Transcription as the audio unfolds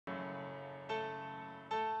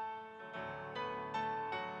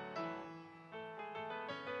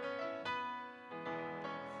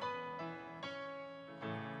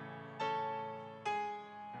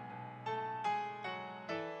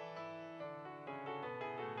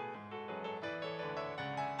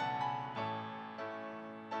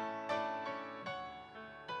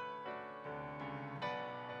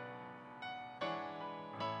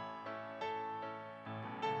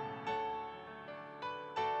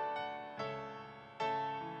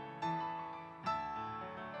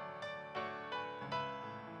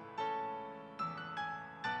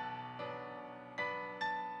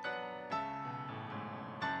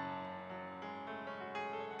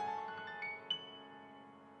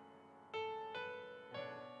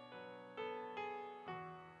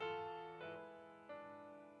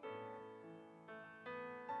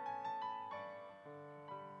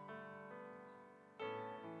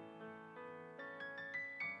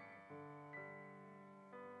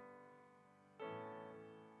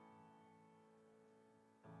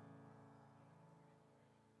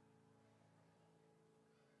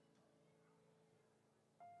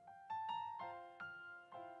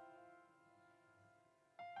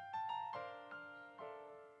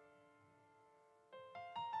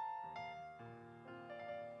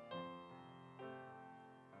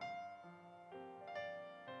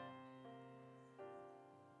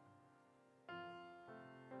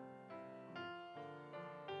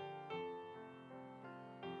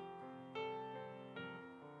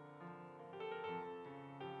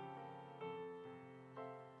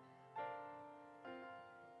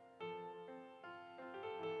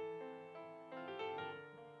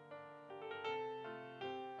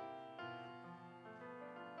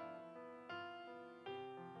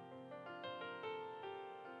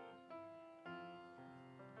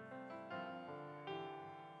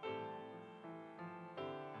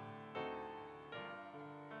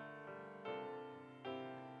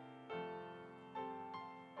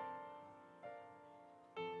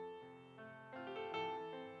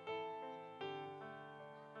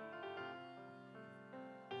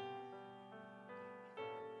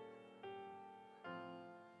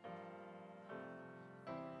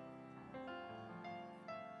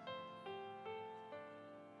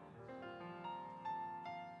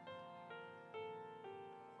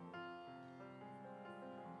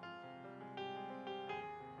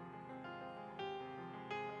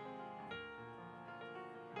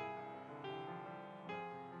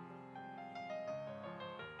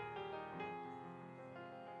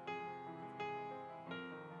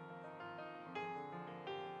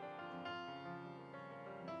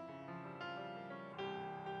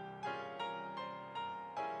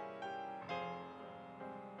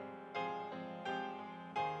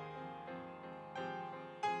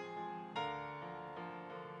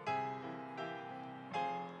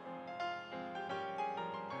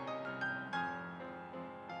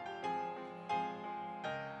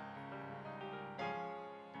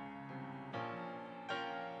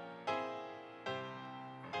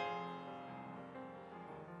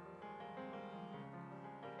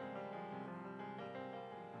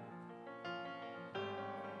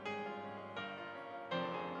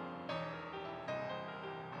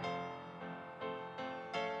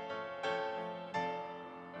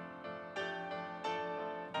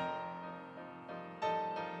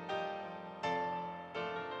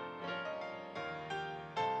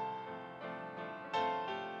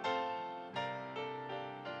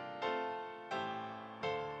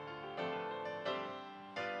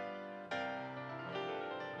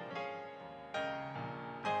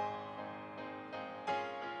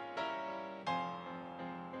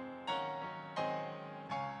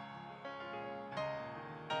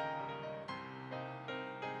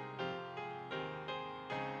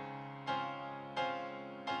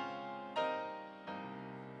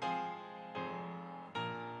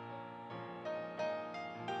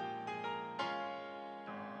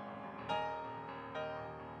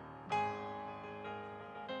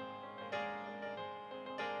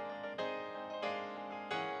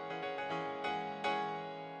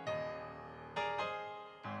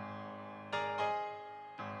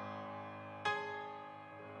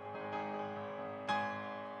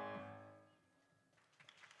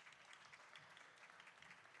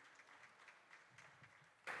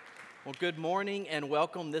Well, good morning and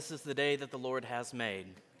welcome. This is the day that the Lord has made.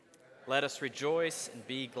 Let us rejoice and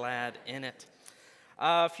be glad in it.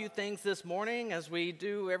 A few things this morning, as we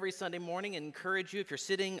do every Sunday morning, encourage you, if you're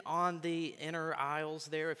sitting on the inner aisles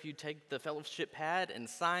there, if you take the fellowship pad and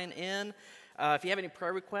sign in. If you have any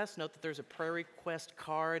prayer requests, note that there's a prayer request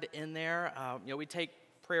card in there. We take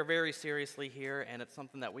prayer very seriously here, and it's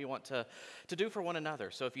something that we want to do for one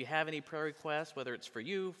another. So if you have any prayer requests, whether it's for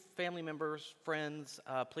you, family members, friends,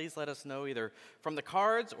 please let us know either from the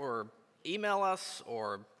cards or email us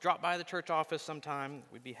or drop by the church office sometime.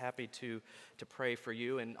 We'd be happy to pray for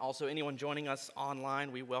you. And also anyone joining us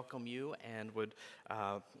online, we welcome you and would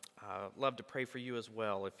love to pray for you as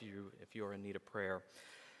well if you are in need of prayer.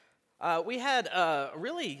 We had a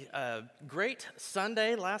really great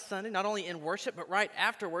Sunday last Sunday, not only in worship, but right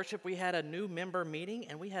after worship, we had a new member meeting,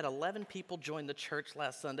 and we had 11 people join the church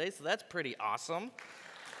last Sunday, so that's pretty awesome.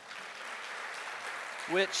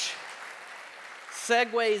 Which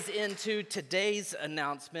segues into today's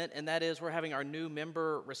announcement, and that is we're having our new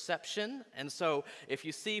member reception. And so if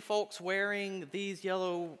you see folks wearing these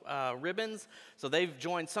yellow ribbons, so they've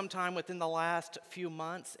joined sometime within the last few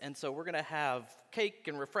months, and so we're going to have cake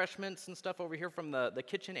and refreshments and stuff over here from the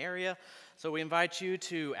kitchen area. So we invite you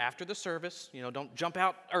to, after the service, don't jump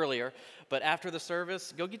out earlier, but after the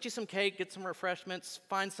service, go get you some cake, get some refreshments,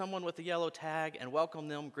 find someone with a yellow tag, and welcome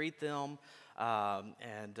them, greet them.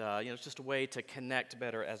 It's just a way to connect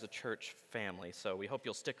better as a church family. So we hope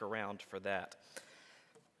you'll stick around for that.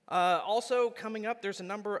 Also coming up, there's a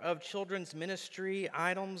number of children's ministry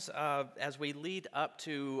items as we lead up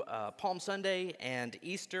to Palm Sunday and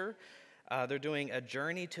Easter. They're doing a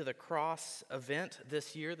Journey to the Cross event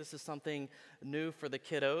this year. This is something new for the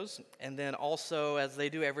kiddos. And then also, as they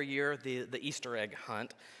do every year, the Easter egg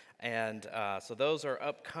hunt. And so those are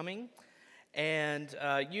upcoming. And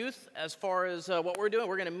youth, as far as what we're doing,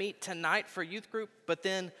 we're going to meet tonight for youth group, but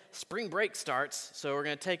then spring break starts, so we're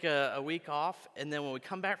going to take a week off, and then when we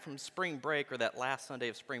come back from spring break, or that last Sunday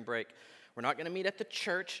of spring break, we're not going to meet at the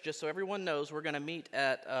church, just so everyone knows. We're going to meet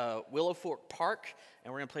at Willow Fork Park,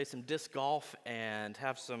 and we're going to play some disc golf and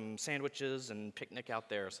have some sandwiches and picnic out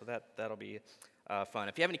there, so that'll be fun.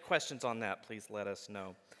 If you have any questions on that, please let us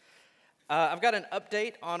know. I've got an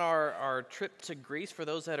update on our trip to Greece for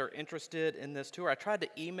those that are interested in this tour. I tried to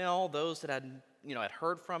email those that had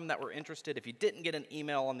heard from that were interested. If you didn't get an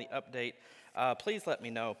email on the update, please let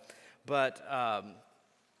me know. But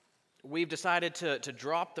we've decided to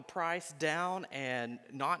drop the price down and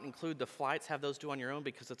not include the flights, have those due on your own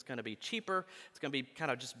because it's going to be cheaper. It's going to be kind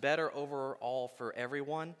of just better overall for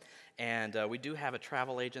everyone. And we do have a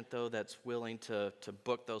travel agent, though, that's willing to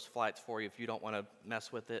book those flights for you if you don't want to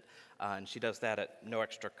mess with it. And she does that at no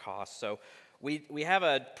extra cost. So we have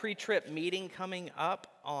a pre-trip meeting coming up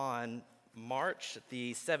on March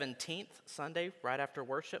the 17th, Sunday, right after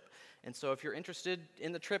worship. And so if you're interested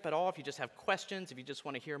in the trip at all, if you just have questions, if you just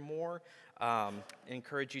want to hear more, I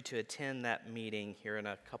encourage you to attend that meeting here in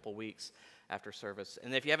a couple weeks after service.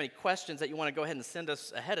 And if you have any questions that you want to go ahead and send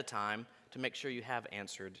us ahead of time to make sure you have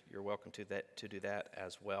answered, you're welcome to do that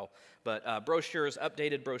as well. But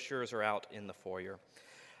updated brochures are out in the foyer.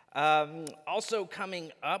 Also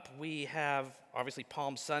coming up, we have obviously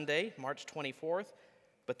Palm Sunday, March 24th.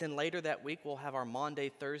 But then later that week, we'll have our Maundy,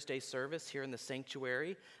 Thursday service here in the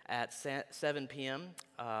sanctuary at 7 p.m.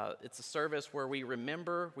 It's a service where we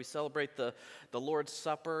celebrate the Lord's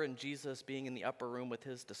Supper and Jesus being in the upper room with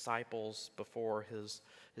his disciples before his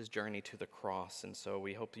journey to the cross. And so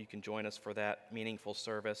we hope you can join us for that meaningful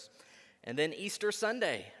service. And then Easter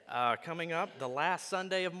Sunday coming up, the last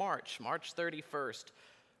Sunday of March 31st.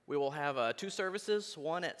 We will have 2 services,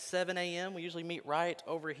 one at 7 a.m. We usually meet right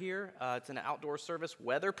over here. It's an outdoor service,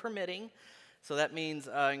 weather permitting. So that means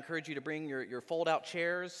I encourage you to bring your fold-out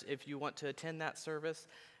chairs if you want to attend that service.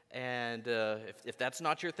 And if that's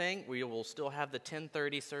not your thing, we will still have the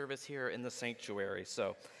 10:30 service here in the sanctuary.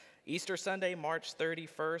 So Easter Sunday, March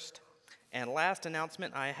 31st. And last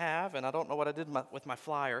announcement I have, and I don't know what I did with my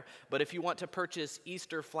flyer, but if you want to purchase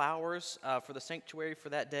Easter flowers for the sanctuary for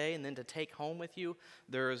that day and then to take home with you,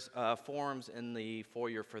 there's forms in the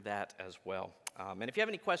foyer for that as well. And if you have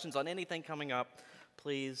any questions on anything coming up,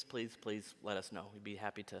 please let us know. We'd be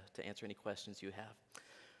happy to answer any questions you have.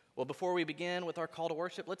 Well, before we begin with our call to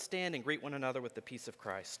worship, let's stand and greet one another with the peace of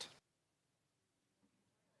Christ.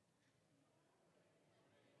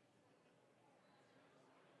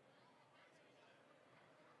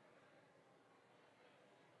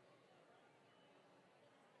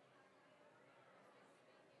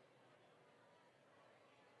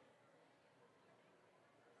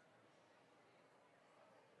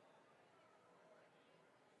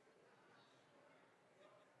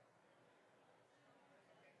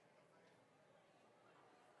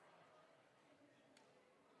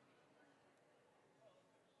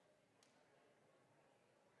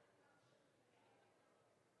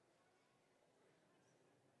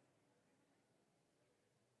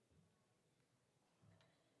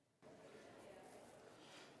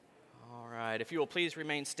 right, if you will please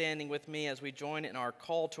remain standing with me as we join in our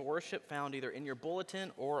call to worship found either in your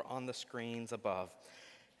bulletin or on the screens above.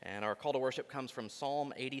 And our call to worship comes from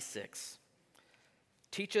Psalm 86.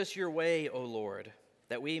 Teach us your way, O Lord,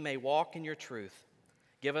 that we may walk in your truth.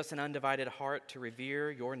 Give us an undivided heart to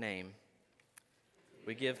revere your name.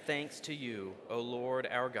 We give thanks to you, O Lord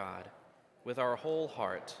our God, with our whole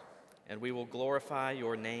heart, and we will glorify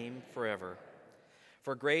your name forever.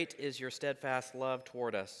 For great is your steadfast love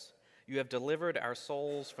toward us. You have delivered our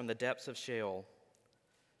souls from the depths of Sheol.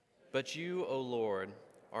 But you, O Lord,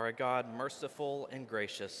 are a God merciful and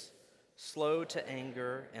gracious, slow to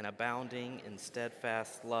anger and abounding in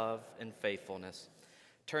steadfast love and faithfulness.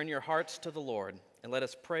 Turn your hearts to the Lord, and let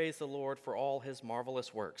us praise the Lord for all his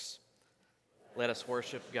marvelous works. Let us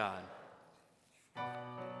worship God.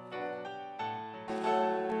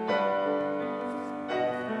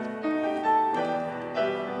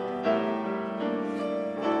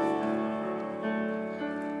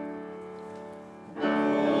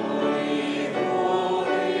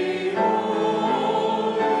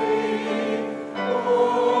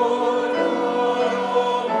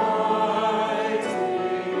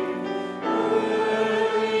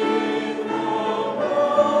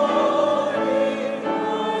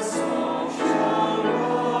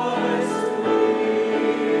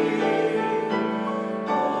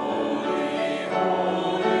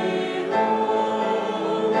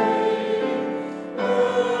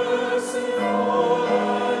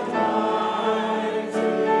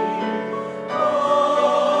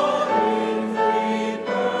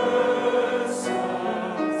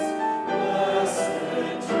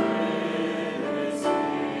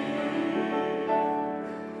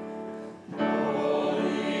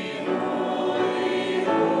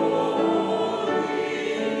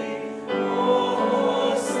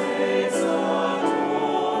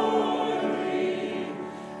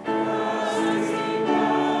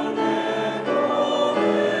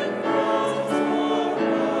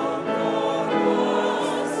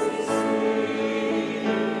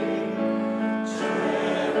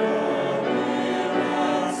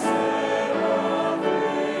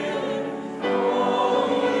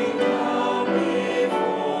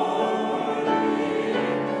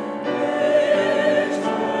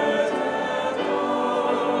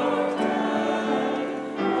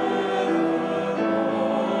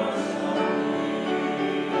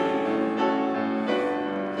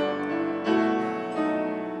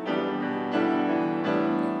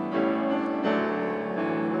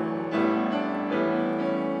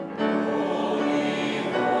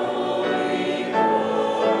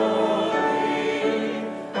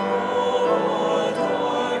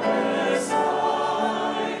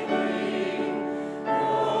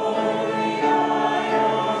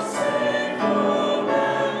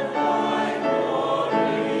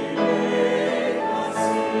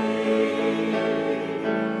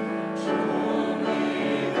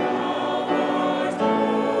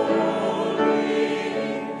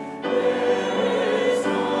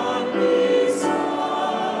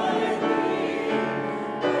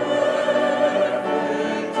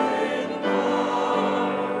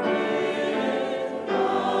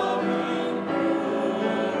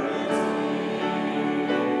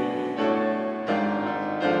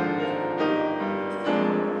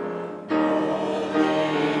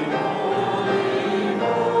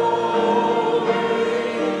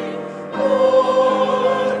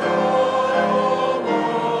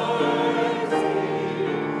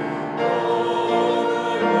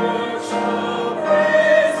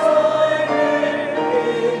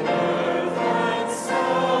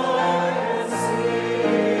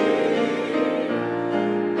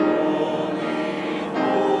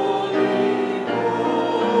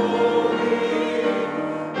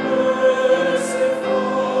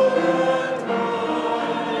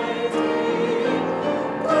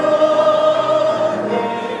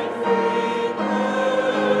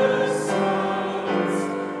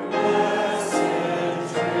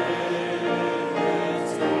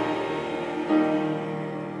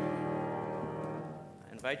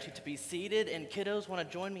 I invite you to be seated, and kiddos want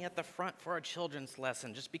to join me at the front for our children's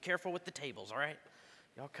lesson. Just be careful with the tables, all right?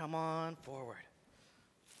 Y'all come on forward.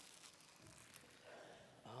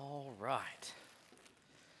 All right.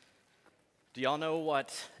 Do y'all know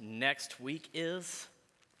what next week is?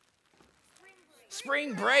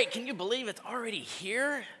 Spring break. Can you believe it's already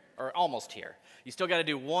here? Or almost here. You still got to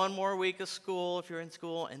do one more week of school if you're in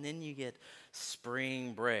school, and then you get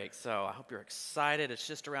spring break. So I hope you're excited. It's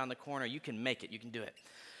just around the corner. You can make it. You can do it.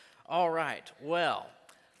 All right. Well,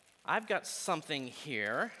 I've got something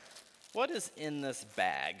here. What is in this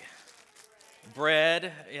bag?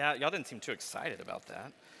 Bread. Yeah, y'all didn't seem too excited about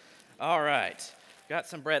that. All right, got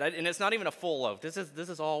some bread, and it's not even a full loaf. This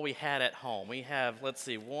is all we had at home. We have, let's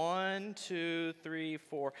see, 1, 2, 3,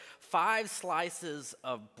 4, 5 slices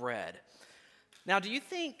of bread. Now, do you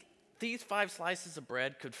think these 5 slices of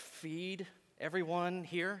bread could feed everyone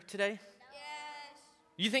here today? Yes.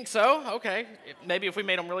 You think so? Okay. Maybe if we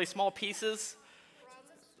made them really small pieces,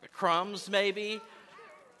 crumbs maybe.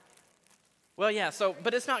 Well, yeah,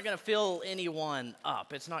 but it's not going to fill anyone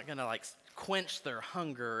up. It's not going to quench their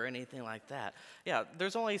hunger or anything like that. Yeah,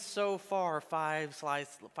 there's only so far 5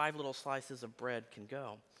 little slices of bread can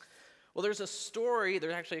go. Well, there's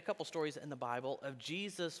actually a couple stories in the Bible of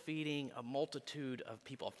Jesus feeding a multitude of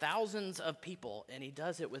people, thousands of people, and he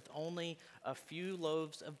does it with only a few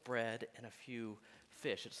loaves of bread and a few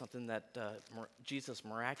fish. It's something that Jesus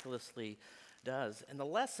miraculously does. And the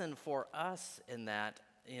lesson for us in that,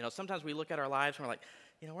 sometimes we look at our lives and we're like,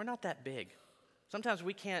 we're not that big. Sometimes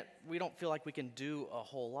we don't feel like we can do a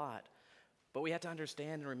whole lot. But we have to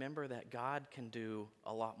understand and remember that God can do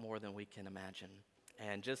a lot more than we can imagine.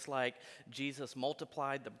 And just like Jesus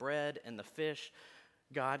multiplied the bread and the fish,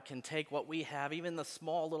 God can take what we have, even the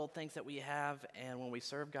small little things that we have, and when we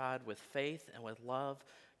serve God with faith and with love,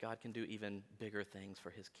 God can do even bigger things for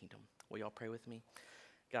his kingdom. Will you all pray with me?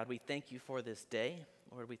 God, we thank you for this day.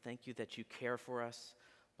 Lord, we thank you that you care for us.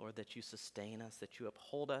 Lord, that you sustain us, that you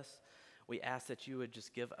uphold us. We ask that you would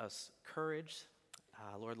just give us courage.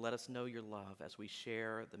 Lord, let us know your love as we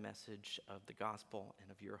share the message of the gospel and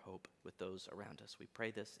of your hope with those around us. We pray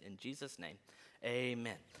this in Jesus' name.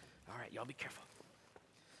 Amen. All right, y'all be careful.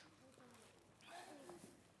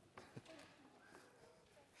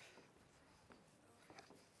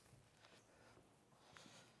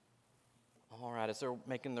 All right, as they're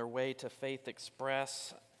making their way to Faith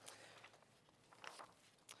Express,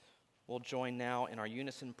 we'll join now in our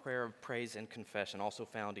unison prayer of praise and confession, also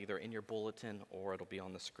found either in your bulletin or it'll be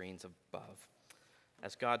on the screens above.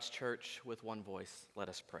 As God's church, with one voice, let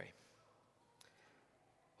us pray.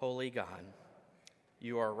 Holy God,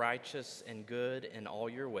 you are righteous and good in all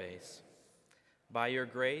your ways. By your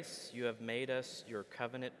grace, you have made us your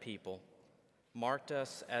covenant people, marked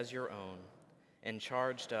us as your own, and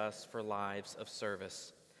charged us for lives of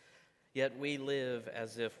service. Yet we live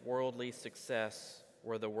as if worldly success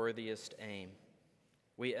were the worthiest aim.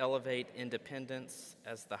 We elevate independence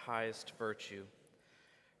as the highest virtue.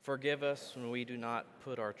 Forgive us when we do not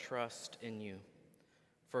put our trust in you.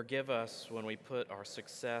 Forgive us when we put our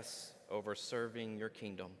success over serving your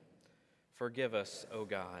kingdom. Forgive us, O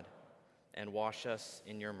God, and wash us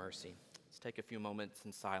in your mercy. Let's take a few moments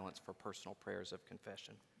in silence for personal prayers of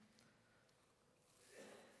confession.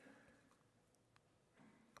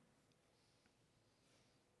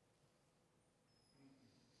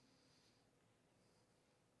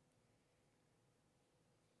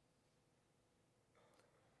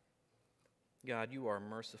 God, you are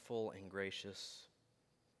merciful and gracious,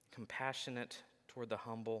 compassionate toward the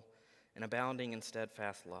humble, and abounding in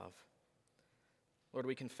steadfast love. Lord,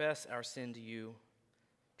 we confess our sin to you,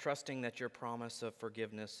 trusting that your promise of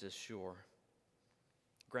forgiveness is sure.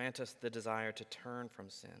 Grant us the desire to turn from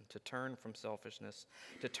sin, to turn from selfishness,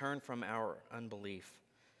 to turn from our unbelief,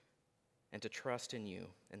 and to trust in you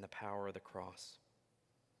in the power of the cross.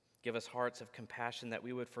 Give us hearts of compassion that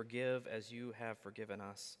we would forgive as you have forgiven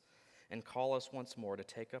us, and call us once more to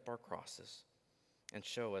take up our crosses and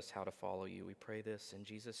show us how to follow you. We pray this in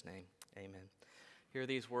Jesus' name. Amen. Hear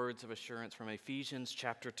these words of assurance from Ephesians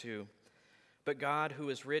chapter 2. But God, who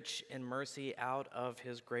is rich in mercy, out of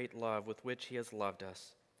his great love with which he has loved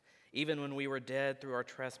us, even when we were dead through our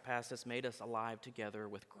trespasses, made us alive together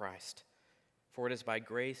with Christ. For it is by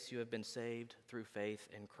grace you have been saved through faith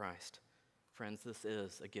in Christ. Friends, this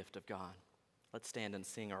is a gift of God. Let's stand and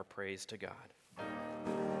sing our praise to God.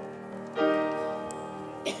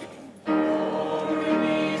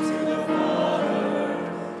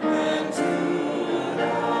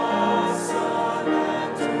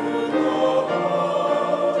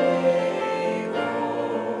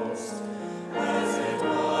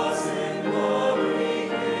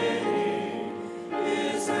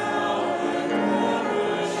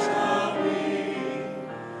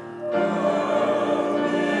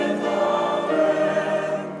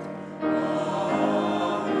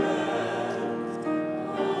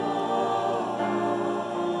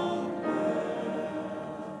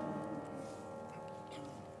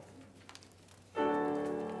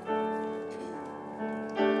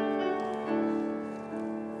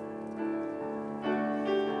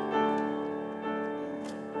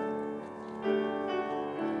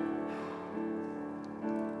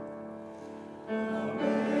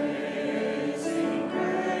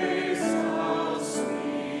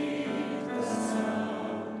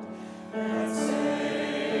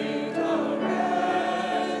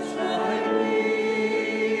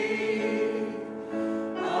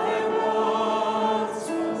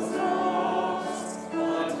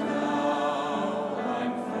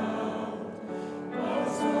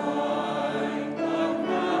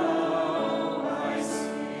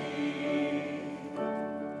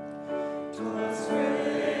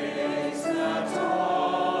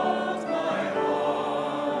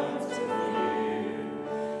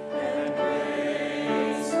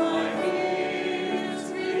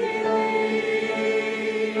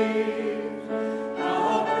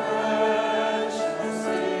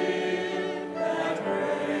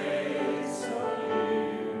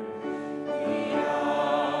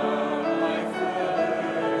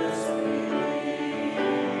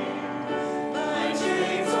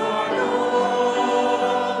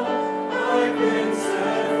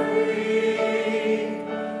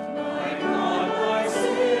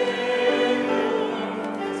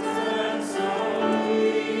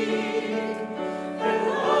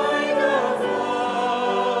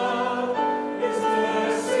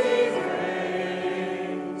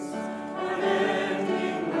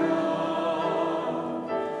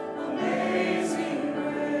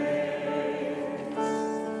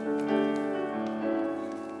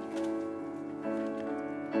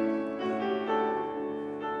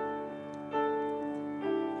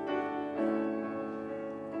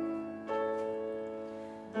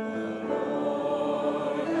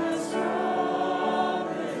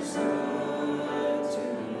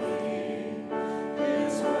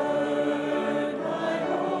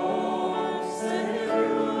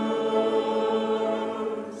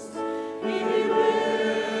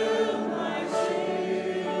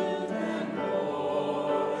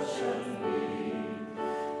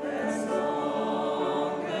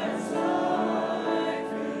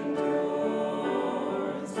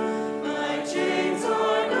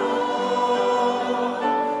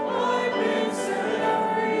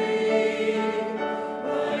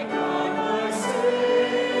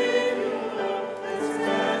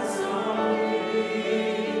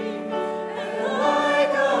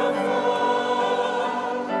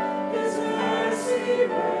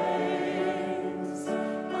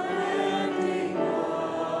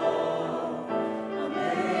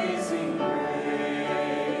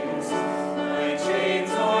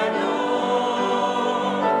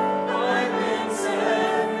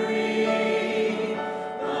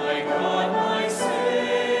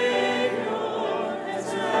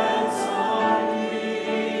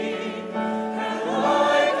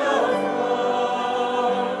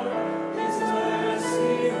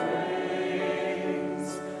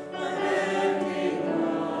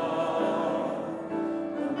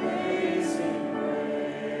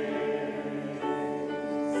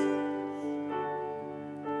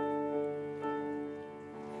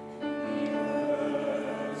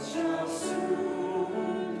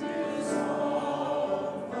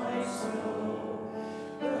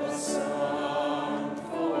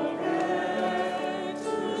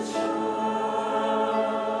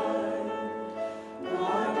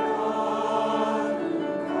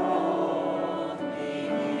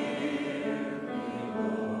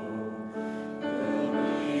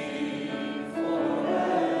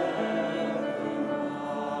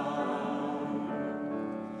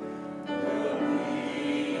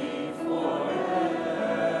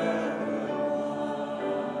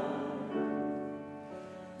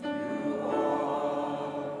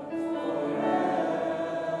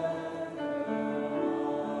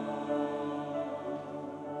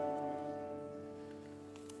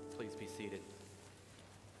 Please be seated.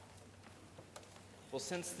 Well,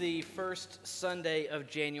 since the first Sunday of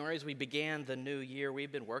January, as we began the new year,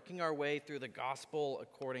 we've been working our way through the Gospel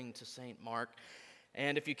according to St. Mark.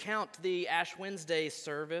 And if you count the Ash Wednesday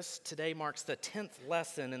service, today marks the 10th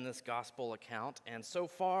lesson in this Gospel account. And so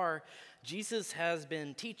far, Jesus has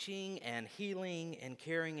been teaching and healing and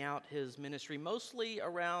carrying out his ministry mostly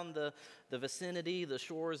around the vicinity, the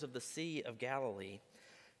shores of the Sea of Galilee.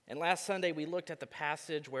 And last Sunday, we looked at the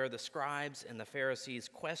passage where the scribes and the Pharisees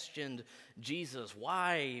questioned Jesus.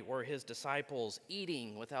 Why were his disciples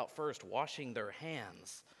eating without first washing their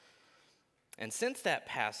hands? And since that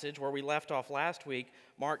passage, where we left off last week,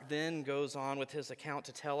 Mark then goes on with his account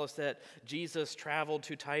to tell us that Jesus traveled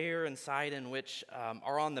to Tyre and Sidon, which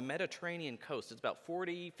are on the Mediterranean coast. It's about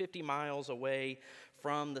 50 miles away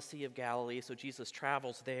from the Sea of Galilee, so Jesus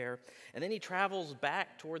travels there. And then he travels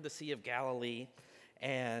back toward the Sea of Galilee,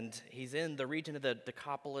 and he's in the region of the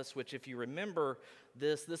Decapolis, which, if you remember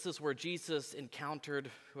this is where Jesus encountered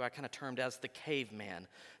who I kind of termed as the caveman,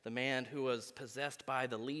 the man who was possessed by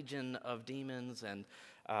the legion of demons and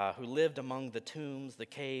who lived among the tombs, the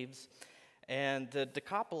caves. And the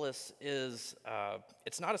Decapolis is,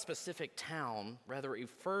 it's not a specific town, rather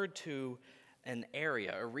referred to an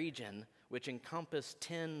area, a region, which encompassed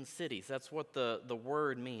 10 cities. That's what the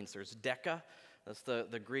word means. There's Deca. That's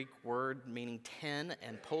the Greek word meaning 10,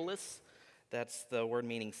 and polis, that's the word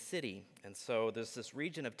meaning city. And so there's this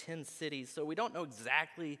region of 10 cities. So we don't know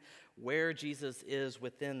exactly where Jesus is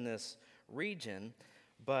within this region,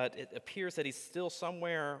 but it appears that he's still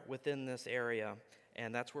somewhere within this area,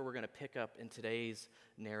 and that's where we're going to pick up in today's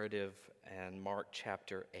narrative and Mark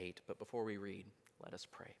chapter 8. But before we read, let us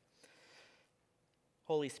pray.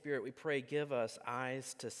 Holy Spirit, we pray, give us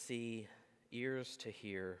eyes to see, ears to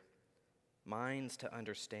hear, minds to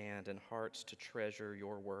understand, and hearts to treasure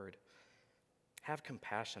your word. Have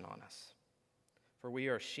compassion on us, for we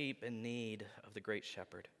are sheep in need of the great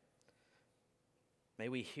shepherd. May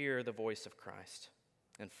we hear the voice of Christ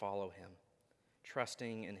and follow him,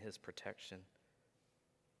 trusting in his protection.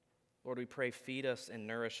 Lord, we pray, feed us and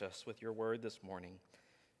nourish us with your word this morning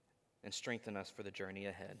and strengthen us for the journey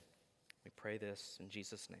ahead. We pray this in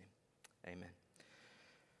Jesus' name. Amen.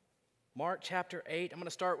 Mark chapter 8, I'm going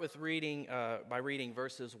to start with by reading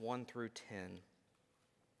verses 1 through 10.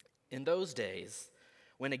 In those days,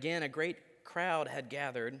 when again a great crowd had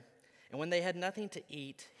gathered, and when they had nothing to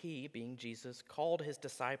eat, he, being Jesus, called his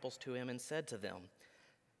disciples to him and said to them,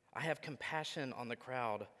 I have compassion on the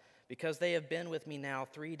crowd, because they have been with me now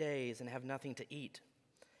 3 days and have nothing to eat.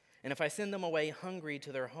 And if I send them away hungry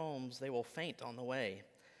to their homes, they will faint on the way,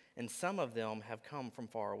 and some of them have come from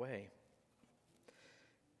far away.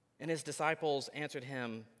 And his disciples answered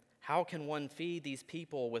him, how can one feed these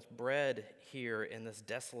people with bread here in this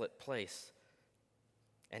desolate place?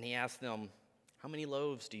 And he asked them, how many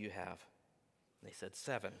loaves do you have? And they said,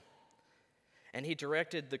 7. And he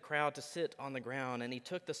directed the crowd to sit on the ground, and he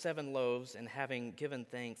took the 7 loaves, and having given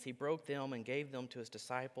thanks, he broke them and gave them to his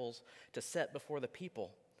disciples to set before the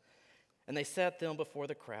people. And they set them before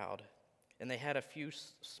the crowd, and they had a few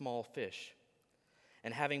small fish.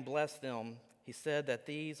 And having blessed them, he said that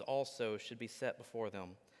these also should be set before them.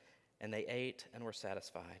 And they ate and were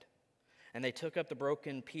satisfied. And they took up the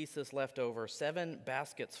broken pieces left over, 7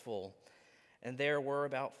 baskets full, and there were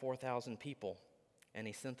about 4,000 people. And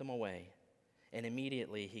he sent them away. And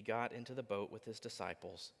immediately he got into the boat with his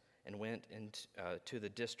disciples and went to the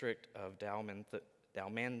district of Dalmanutha.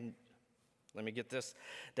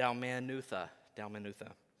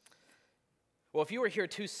 Well, if you were here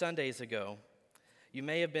 2 Sundays ago, you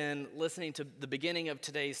may have been listening to the beginning of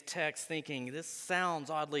today's text thinking, this sounds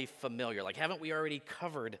oddly familiar. Like, haven't we already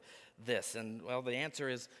covered this? And, well, the answer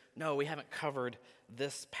is no, we haven't covered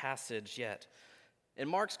this passage yet. In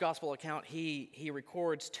Mark's gospel account, he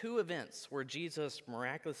records 2 events where Jesus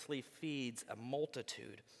miraculously feeds a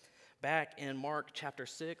multitude, back in Mark chapter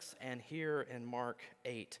 6 and here in Mark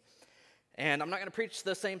 8. And I'm not going to preach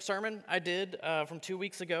the same sermon I did from 2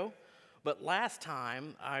 weeks ago. But last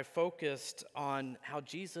time, I focused on how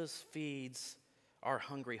Jesus feeds our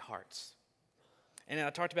hungry hearts. And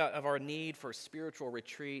I talked about our need for spiritual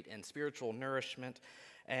retreat and spiritual nourishment.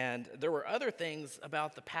 And there were other things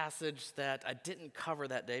about the passage that I didn't cover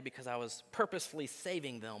that day because I was purposefully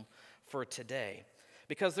saving them for today.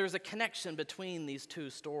 Because there's a connection between these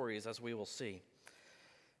 2 stories, as we will see.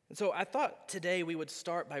 And so I thought today we would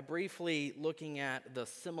start by briefly looking at the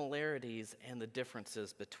similarities and the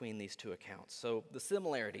differences between these 2 accounts. So the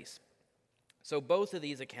similarities. So both of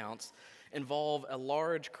these accounts involve a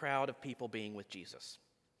large crowd of people being with Jesus.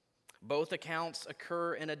 Both accounts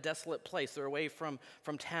occur in a desolate place. They're away from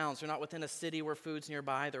towns. They're not within a city where food's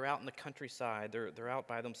nearby. They're out in the countryside. They're out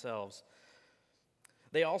by themselves.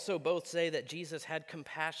 They also both say that Jesus had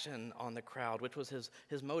compassion on the crowd, which was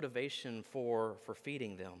his motivation for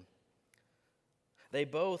feeding them. They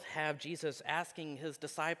both have Jesus asking his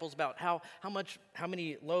disciples about how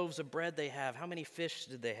many loaves of bread they have, how many fish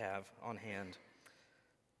did they have on hand.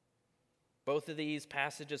 Both of these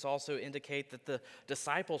passages also indicate that the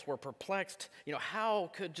disciples were perplexed.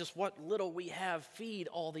 How could just what little we have feed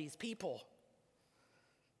all these people?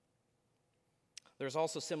 There's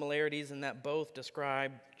also similarities in that both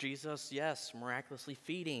describe Jesus, yes, miraculously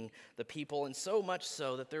feeding the people, and so much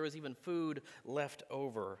so that there was even food left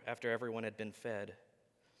over after everyone had been fed.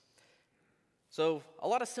 So, a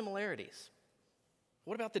lot of similarities.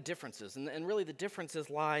 What about the differences? And really the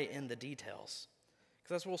differences lie in the details.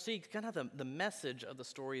 Because as we'll see, kind of the message of the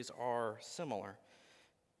stories are similar.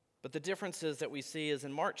 But the differences that we see is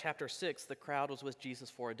in Mark chapter 6, the crowd was with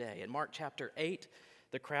Jesus for a day. In Mark chapter 8,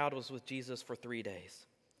 the crowd was with Jesus for 3 days.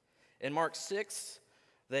 In Mark 6,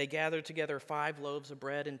 they gathered together 5 loaves of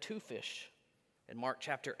bread and 2 fish. In Mark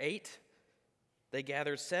chapter 8, they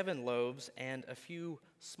gathered 7 loaves and a few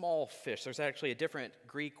small fish. There's actually a different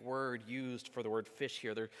Greek word used for the word fish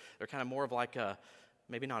here. They're kind of more of like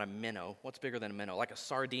maybe not a minnow. What's bigger than a minnow? Like a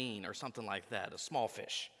sardine or something like that, a small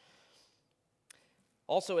fish.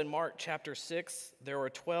 Also in Mark chapter 6, there were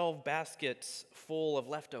 12 baskets full of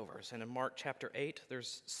leftovers. And in Mark chapter 8,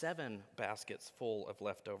 there's 7 baskets full of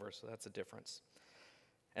leftovers. So that's a difference.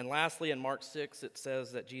 And lastly, in Mark 6, it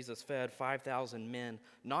says that Jesus fed 5,000 men,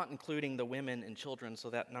 not including the women and children, so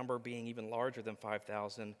that number being even larger than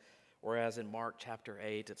 5,000. Whereas in Mark chapter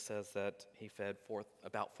 8, it says that he fed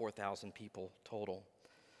about 4,000 people total.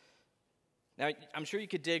 Now, I'm sure you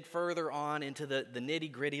could dig further on into the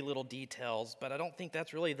nitty-gritty little details, but I don't think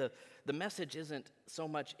that's really the message isn't so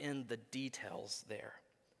much in the details there.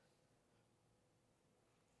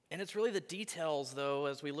 And it's really the details, though,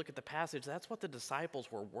 as we look at the passage, that's what the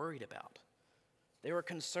disciples were worried about. They were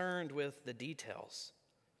concerned with the details.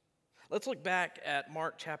 Let's look back at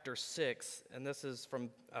Mark chapter 6, and this is from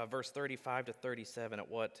verse 35 to 37 at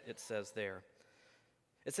what it says there.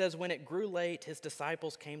 It says, "When it grew late, his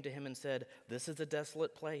disciples came to him and said, 'This is a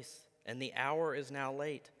desolate place, and the hour is now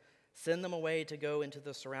late. Send them away to go into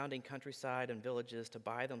the surrounding countryside and villages to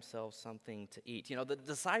buy themselves something to eat.'" The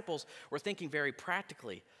disciples were thinking very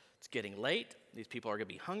practically. It's getting late. These people are going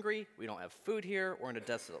to be hungry. We don't have food here. We're in a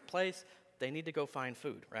desolate place. They need to go find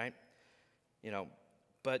food, right?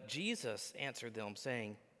 But Jesus answered them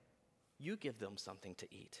saying, "You give them something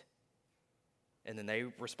to eat." And then they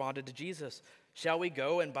responded to Jesus, "Shall we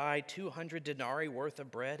go and buy 200 denarii worth of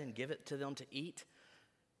bread and give it to them to eat?"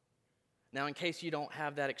 Now, in case you don't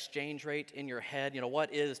have that exchange rate in your head,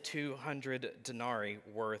 what is 200 denarii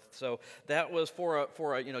worth? So that was for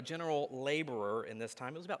a general laborer in this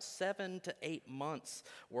time. It was about 7 to 8 months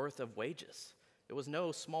worth of wages. It was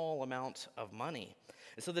no small amount of money.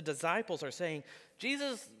 And so the disciples are saying,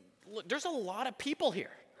 "Jesus, look, there's a lot of people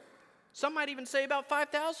here. Some might even say about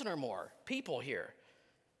 5,000 or more people here.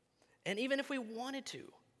 And even if we wanted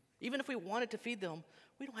to feed them,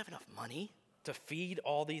 we don't have enough money to feed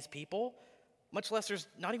all these people, much less there's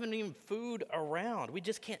not even food around. We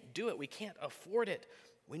just can't do it. We can't afford it.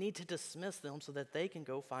 We need to dismiss them so that they can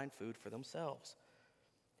go find food for themselves."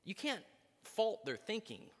 You can't fault their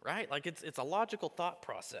thinking, right? Like it's a logical thought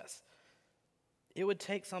process. It would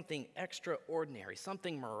take something extraordinary,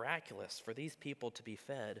 something miraculous for these people to be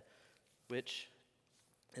fed, which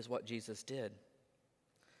is what Jesus did.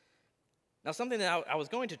 Now, something that I was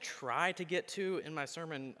going to try to get to in my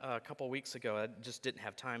sermon a couple weeks ago, I just didn't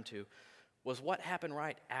have time to, was what happened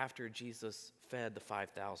right after Jesus fed the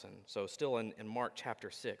 5,000. So still in Mark chapter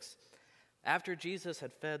 6. After Jesus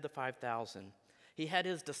had fed the 5,000, he had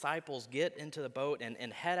his disciples get into the boat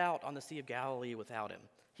and head out on the Sea of Galilee without him.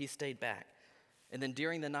 He stayed back. And then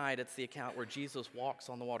during the night, it's the account where Jesus walks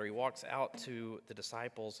on the water. He walks out to the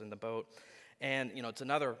disciples in the boat. And, it's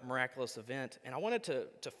another miraculous event. And I wanted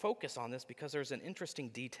to focus on this because there's an interesting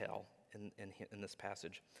detail in this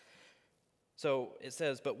passage. So it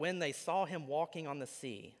says, "But when they saw him walking on the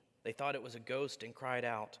sea, they thought it was a ghost and cried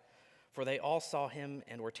out, for they all saw him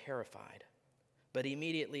and were terrified. But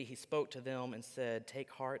immediately he spoke to them and said,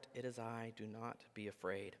 'Take heart, it is I, do not be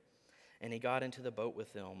afraid.' And he got into the boat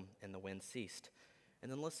with them, and the wind ceased."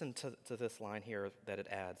 And then listen to this line here that it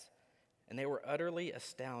adds. "And they were utterly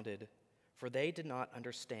astounded, for they did not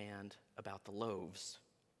understand about the loaves,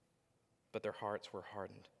 but their hearts were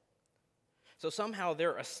hardened." So somehow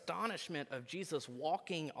their astonishment of Jesus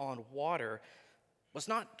walking on water was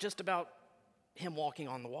not just about him walking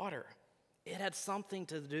on the water. It had something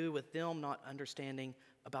to do with them not understanding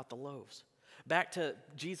about the loaves. Back to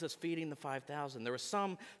Jesus feeding the 5,000, there was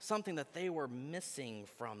something that they were missing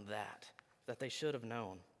from that they should have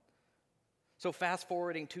known. So fast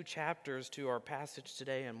forwarding 2 chapters to our passage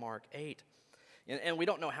today in Mark 8, and we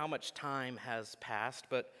don't know how much time has passed,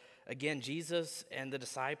 but again, Jesus and the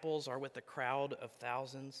disciples are with a crowd of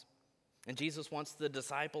thousands. And Jesus wants the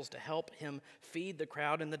disciples to help him feed the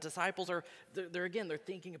crowd. And the disciples they're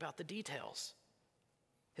thinking about the details.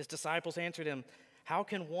 His disciples answered him, "How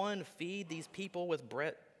can one feed these people with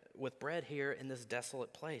bread here in this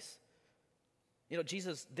desolate place?"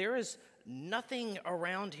 Jesus, there is nothing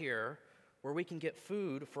around here where we can get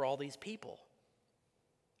food for all these people.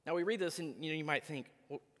 Now we read this and you might think,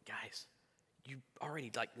 well, guys, you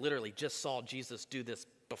already literally just saw Jesus do this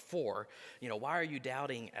before. Why are you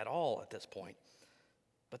doubting at all at this point?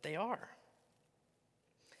 But they are.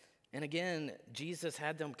 And again, Jesus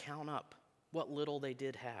had them count up what little they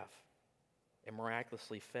did have and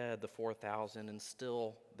miraculously fed the 4,000, and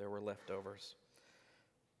still there were leftovers.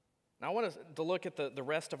 Now I want us to look at the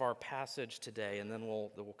rest of our passage today, and then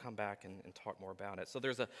we'll come back and talk more about it. So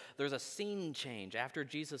there's a scene change. After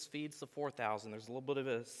Jesus feeds the 4,000, there's a little bit of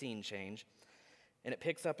a scene change. And it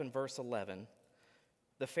picks up in verse 11.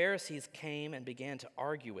 The Pharisees came and began to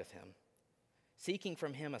argue with him, seeking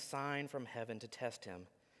from him a sign from heaven to test him.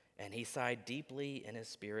 And he sighed deeply in his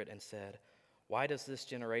spirit and said, "Why does this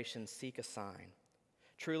generation seek a sign?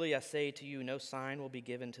 Truly I say to you, no sign will be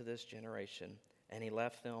given to this generation." And he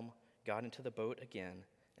left them, got into the boat again,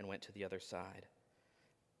 and went to the other side.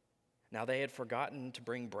 Now they had forgotten to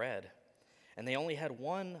bring bread, and they only had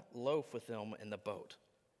 1 loaf with them in the boat.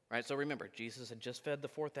 Right, so remember, Jesus had just fed the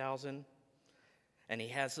 4,000, and he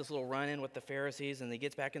has this little run-in with the Pharisees, and he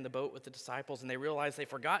gets back in the boat with the disciples, and they realize they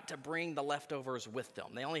forgot to bring the leftovers with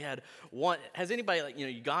them. They only had 1. Has anybody,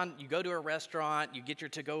 you go to a restaurant, you get your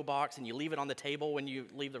to-go box, and you leave it on the table when you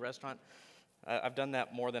leave the restaurant? I've done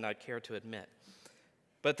that more than I care to admit.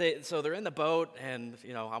 But they're in the boat, and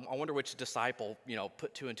I wonder which disciple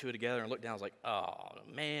put 2 and 2 together and looked down and was like, "Oh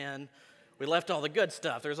man, we left all the good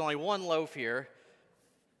stuff. There's only 1 loaf here.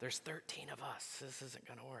 There's 13 of us. This isn't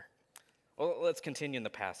going to work." Well, let's continue in the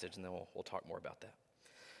passage, and then we'll talk more about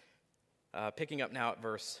that. Picking up now at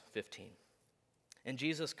verse 15. And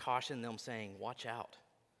Jesus cautioned them, saying, "Watch out.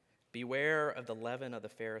 Beware of the leaven of the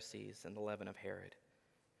Pharisees and the leaven of Herod."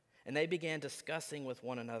 And they began discussing with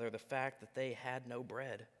one another the fact that they had no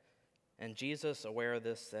bread. And Jesus, aware of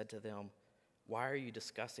this, said to them, "Why are you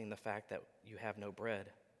discussing the fact that you have no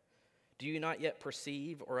bread? Do you not yet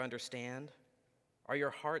perceive or understand? Are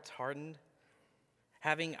your hearts hardened?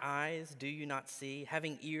 Having eyes, do you not see?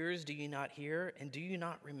 Having ears, do you not hear? And do you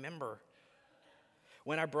not remember?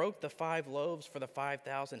 When I broke the 5 loaves for the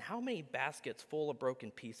 5,000, how many baskets full of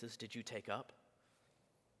broken pieces did you take up?"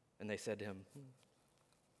 And they said to him,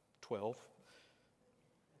 12.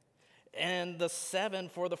 And the 7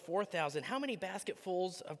 for the 4,000, how many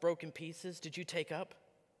basketfuls of broken pieces did you take up?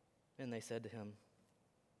 And they said to him,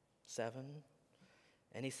 7.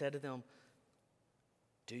 And he said to them,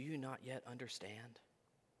 "Do you not yet understand?"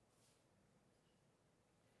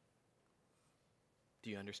 Do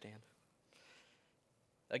you understand?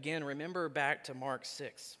 Again, remember back to Mark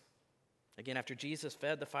 6. Again, after Jesus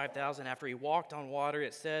fed the 5,000, after he walked on water,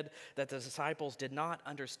 it said that the disciples did not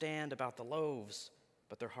understand about the loaves,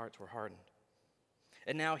 but their hearts were hardened.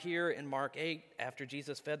 And now here in Mark 8, after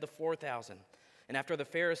Jesus fed the 4,000, and after the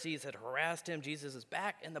Pharisees had harassed him, Jesus is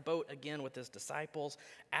back in the boat again with his disciples,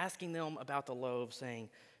 asking them about the loaves, saying,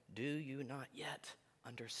 "Do you not yet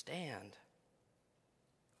understand?"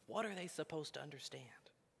 What are they supposed to understand?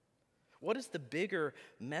 What is the bigger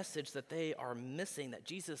message that they are missing that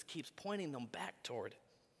Jesus keeps pointing them back toward?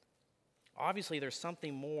 Obviously, there's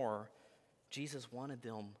something more Jesus wanted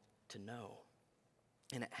them to know,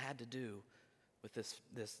 and it had to do with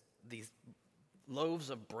these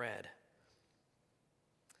loaves of bread.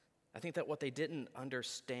 I think that what they didn't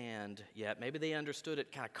understand yet, maybe they understood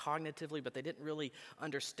it kind of cognitively, but they didn't really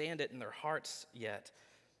understand it in their hearts yet,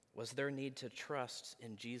 was their need to trust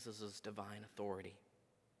in Jesus' divine authority.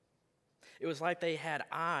 It was like they had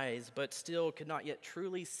eyes, but still could not yet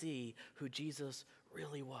truly see who Jesus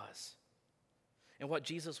really was and what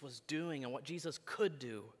Jesus was doing and what Jesus could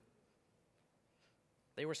do.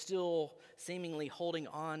 They were still seemingly holding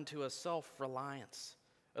on to a self-reliance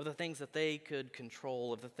of the things that they could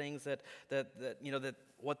control, of the things that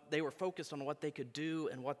what they were focused on, what they could do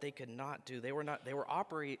and what they could not do. They were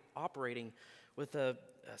operating with a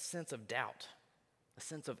sense of doubt, a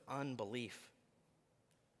sense of unbelief.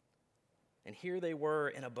 And here they were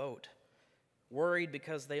in a boat worried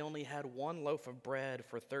because they only had one loaf of bread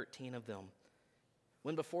for 13 of them,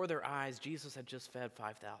 when before their eyes, Jesus had just fed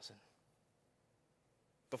 5,000.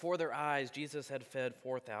 Before their eyes, Jesus had fed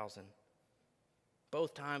 4,000.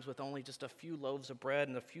 Both times with only just a few loaves of bread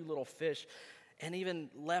and a few little fish, and even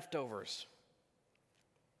leftovers.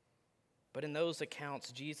 But in those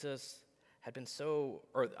accounts, in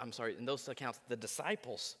those accounts, the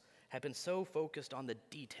disciples had been so focused on the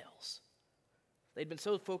details. They'd been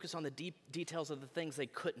so focused on the details of the things they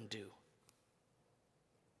couldn't do.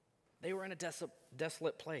 They were in a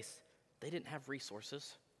desolate place. They didn't have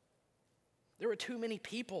resources. There were too many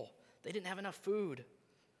people. They didn't have enough food.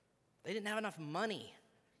 They didn't have enough money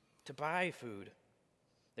to buy food.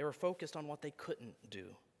 They were focused on what they couldn't do.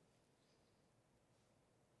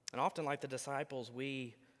 And often, like the disciples,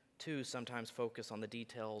 we too sometimes focus on the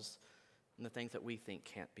details and the things that we think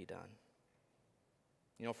can't be done.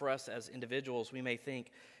 For us as individuals, we may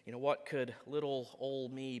think, what could little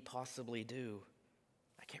old me possibly do?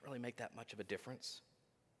 I can't really make that much of a difference.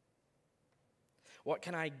 What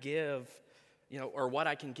can I give, or what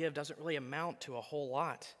I can give doesn't really amount to a whole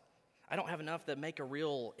lot. I don't have enough that make a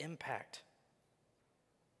real impact.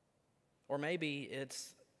 Or maybe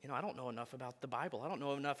it's, I don't know enough about the Bible. I don't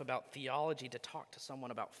know enough about theology to talk to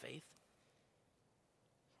someone about faith.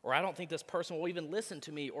 Or I don't think this person will even listen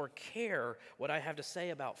to me or care what I have to say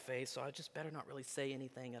about faith, so I just better not really say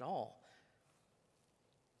anything at all.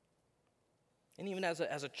 And even as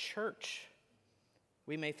a church,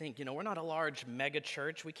 we may think, we're not a large mega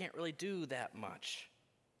church. We can't really do that much.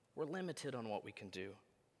 We're limited on what we can do.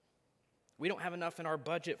 We don't have enough in our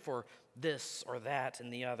budget for this or that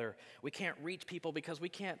and the other. We can't reach people because we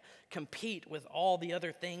can't compete with all the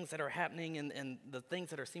other things that are happening and the things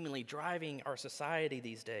that are seemingly driving our society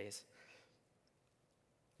these days.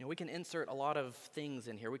 We can insert a lot of things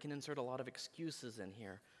in here. We can insert a lot of excuses in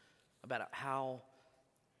here about how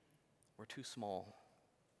we're too small.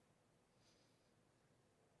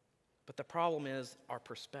 But the problem is our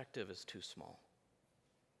perspective is too small,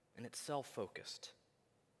 and it's self-focused.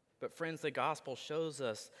 But friends, the gospel shows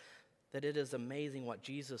us that it is amazing what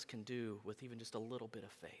Jesus can do with even just a little bit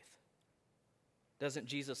of faith. Doesn't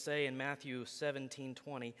Jesus say in Matthew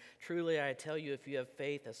 17:20, "Truly I tell you, if you have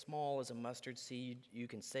faith as small as a mustard seed, you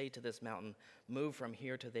can say to this mountain, 'Move from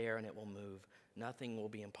here to there,' and it will move. Nothing will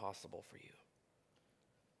be impossible for you."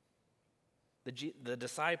 The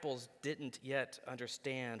disciples didn't yet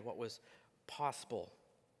understand what was possible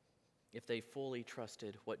if they fully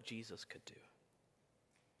trusted what Jesus could do.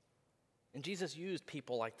 And Jesus used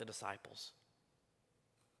people like the disciples.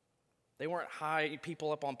 They weren't high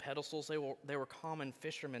people up on pedestals. They were common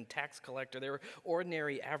fishermen, tax collector. They were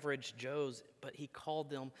ordinary, average Joes, but he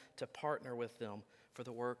called them to partner with them for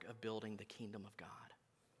the work of building the kingdom of God.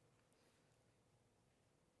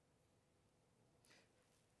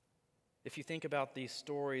 If you think about these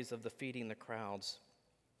stories of the feeding the crowds,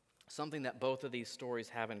 something that both of these stories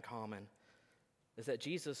have in common is that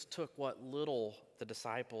Jesus took what little the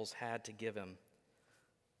disciples had to give him,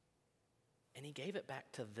 and he gave it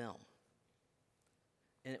back to them.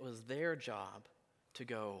 And it was their job to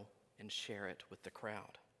go and share it with the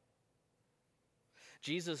crowd.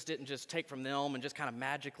 Jesus didn't just take from them and just kind of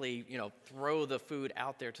magically, throw the food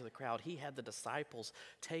out there to the crowd. He had the disciples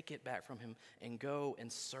take it back from him and go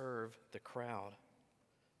and serve the crowd.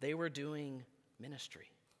 They were doing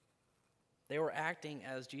ministry. They were acting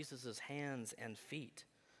as Jesus' hands and feet.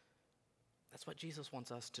 That's what Jesus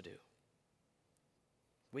wants us to do.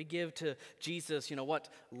 We give to Jesus, what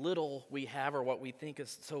little we have or what we think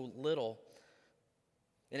is so little.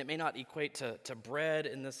 And it may not equate to bread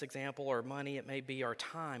in this example or money. It may be our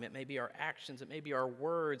time. It may be our actions. It may be our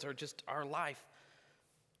words or just our life.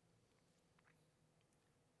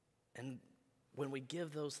 And when we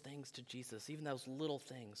give those things to Jesus, even those little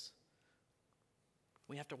things,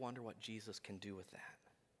 we have to wonder what Jesus can do with that.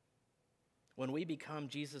 When we become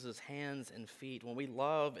Jesus' hands and feet, when we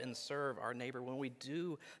love and serve our neighbor, when we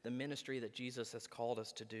do the ministry that Jesus has called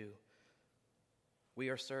us to do, we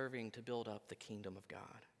are serving to build up the kingdom of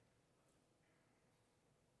God.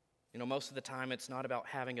 Most of the time it's not about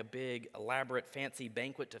having a big, elaborate, fancy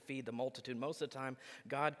banquet to feed the multitude. Most of the time,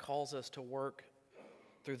 God calls us to work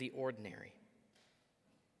through the ordinary.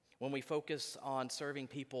 When we focus on serving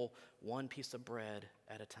people one piece of bread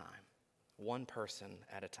at a time, one person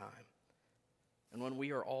at a time. And when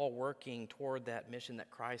we are all working toward that mission that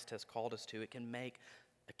Christ has called us to, it can make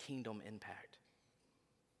a kingdom impact.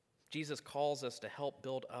 Jesus calls us to help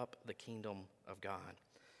build up the kingdom of God.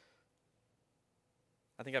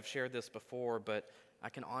 I think I've shared this before, but I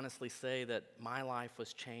can honestly say that my life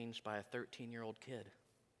was changed by a 13-year-old kid.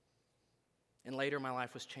 And later, my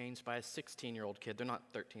life was changed by a 16-year-old kid. They're not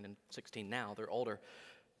 13 and 16 now, they're older.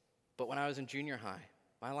 But when I was in junior high,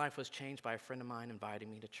 my life was changed by a friend of mine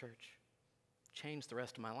inviting me to church. Changed the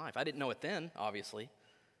rest of my life. I didn't know it then, obviously,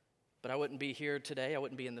 but I wouldn't be here today. I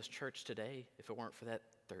wouldn't be in this church today if it weren't for that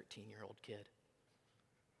 13-year-old kid.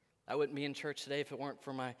 I wouldn't be in church today if it weren't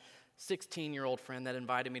for my 16-year-old friend that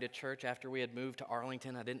invited me to church after we had moved to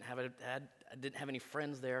Arlington. I didn't have any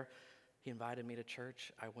friends there. He invited me to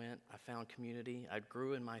church. I went. I found community. I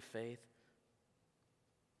grew in my faith.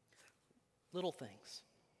 Little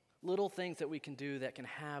things that we can do that can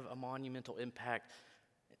have a monumental impact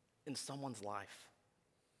in someone's life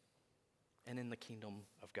and in the kingdom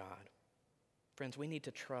of God. Friends, we need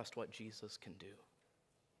to trust what Jesus can do.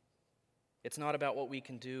 It's not about what we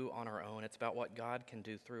can do on our own. It's about what God can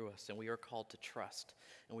do through us. And we are called to trust,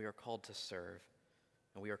 and we are called to serve,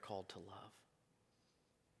 and we are called to love.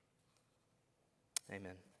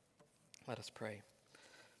 Amen. Let us pray.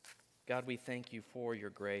 God, we thank you for your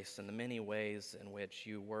grace and the many ways in which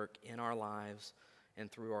you work in our lives and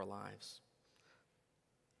through our lives.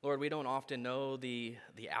 Lord, we don't often know the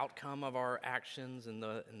outcome of our actions and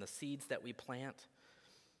the seeds that we plant.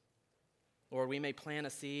 Lord, we may plant a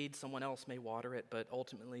seed, someone else may water it, but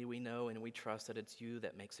ultimately we know and we trust that it's you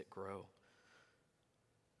that makes it grow.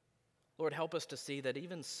 Lord, help us to see that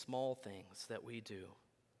even small things that we do,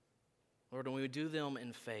 Lord, when we do them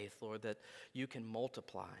in faith, Lord, that you can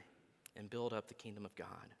multiply and build up the kingdom of God.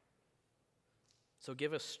 So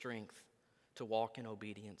give us strength to walk in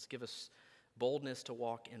obedience. Give us boldness to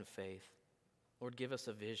walk in faith. Lord, give us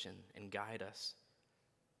a vision and guide us.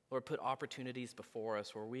 Lord, put opportunities before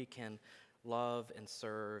us where we can love and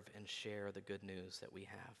serve and share the good news that we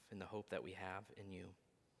have and the hope that we have in you.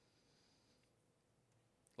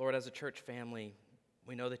 Lord, as a church family,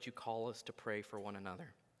 we know that you call us to pray for one another.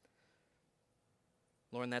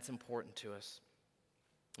 Lord, and that's important to us.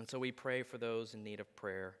 And so we pray for those in need of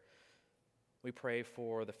prayer. We pray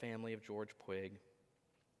for the family of George Puig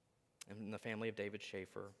and the family of David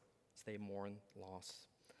Schaefer as they mourn loss.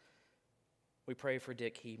 We pray for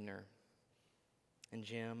Dick Hebner and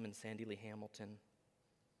Jim and Sandy Lee Hamilton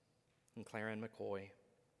and Clara and McCoy.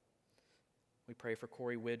 We pray for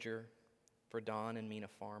Corey Widger, for Don and Mina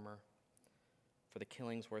Farmer, for the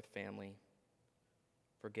Killingsworth family,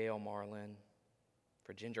 for Gail Marlin,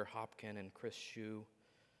 for Ginger Hopkin and Chris Shue,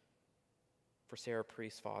 for Sarah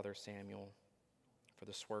Priest's father, Samuel, for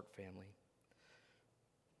the Swerk family.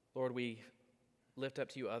 Lord, we lift up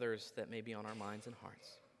to you others that may be on our minds and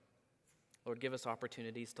hearts. Lord, give us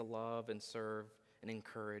opportunities to love and serve and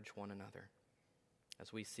encourage one another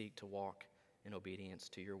as we seek to walk in obedience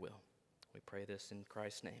to your will. We pray this in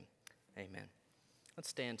Christ's name. Amen. Let's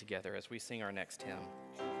stand together as we sing our next hymn.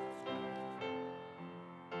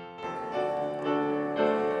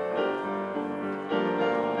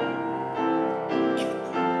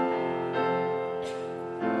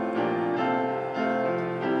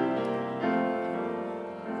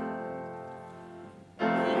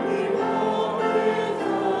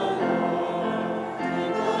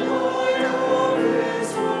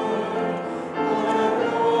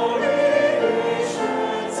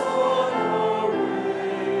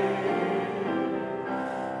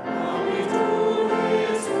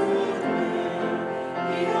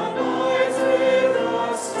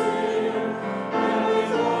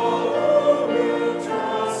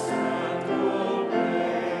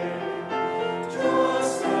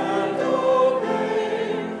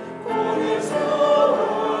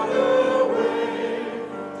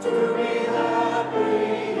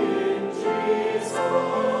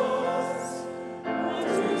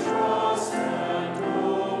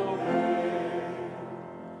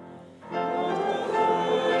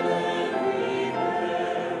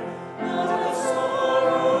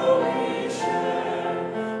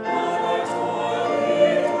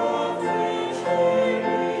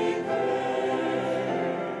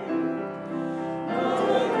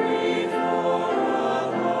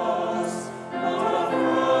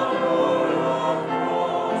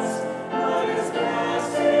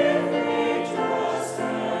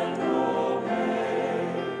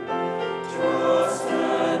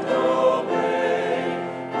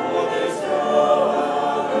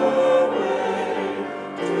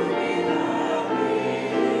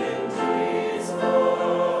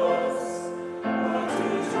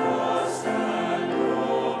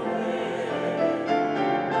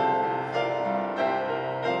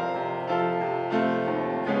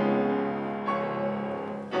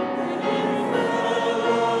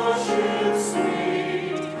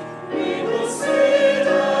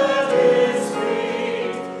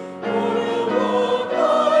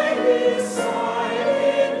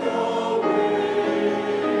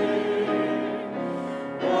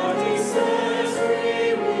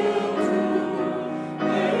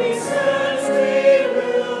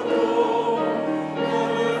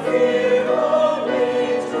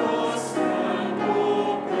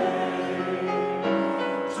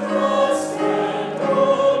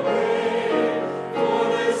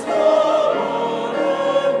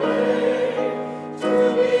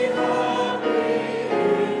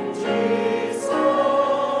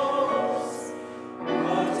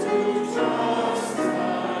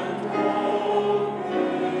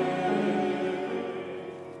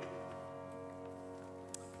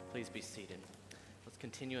 Please be seated. Let's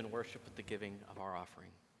continue in worship with the giving of our offering.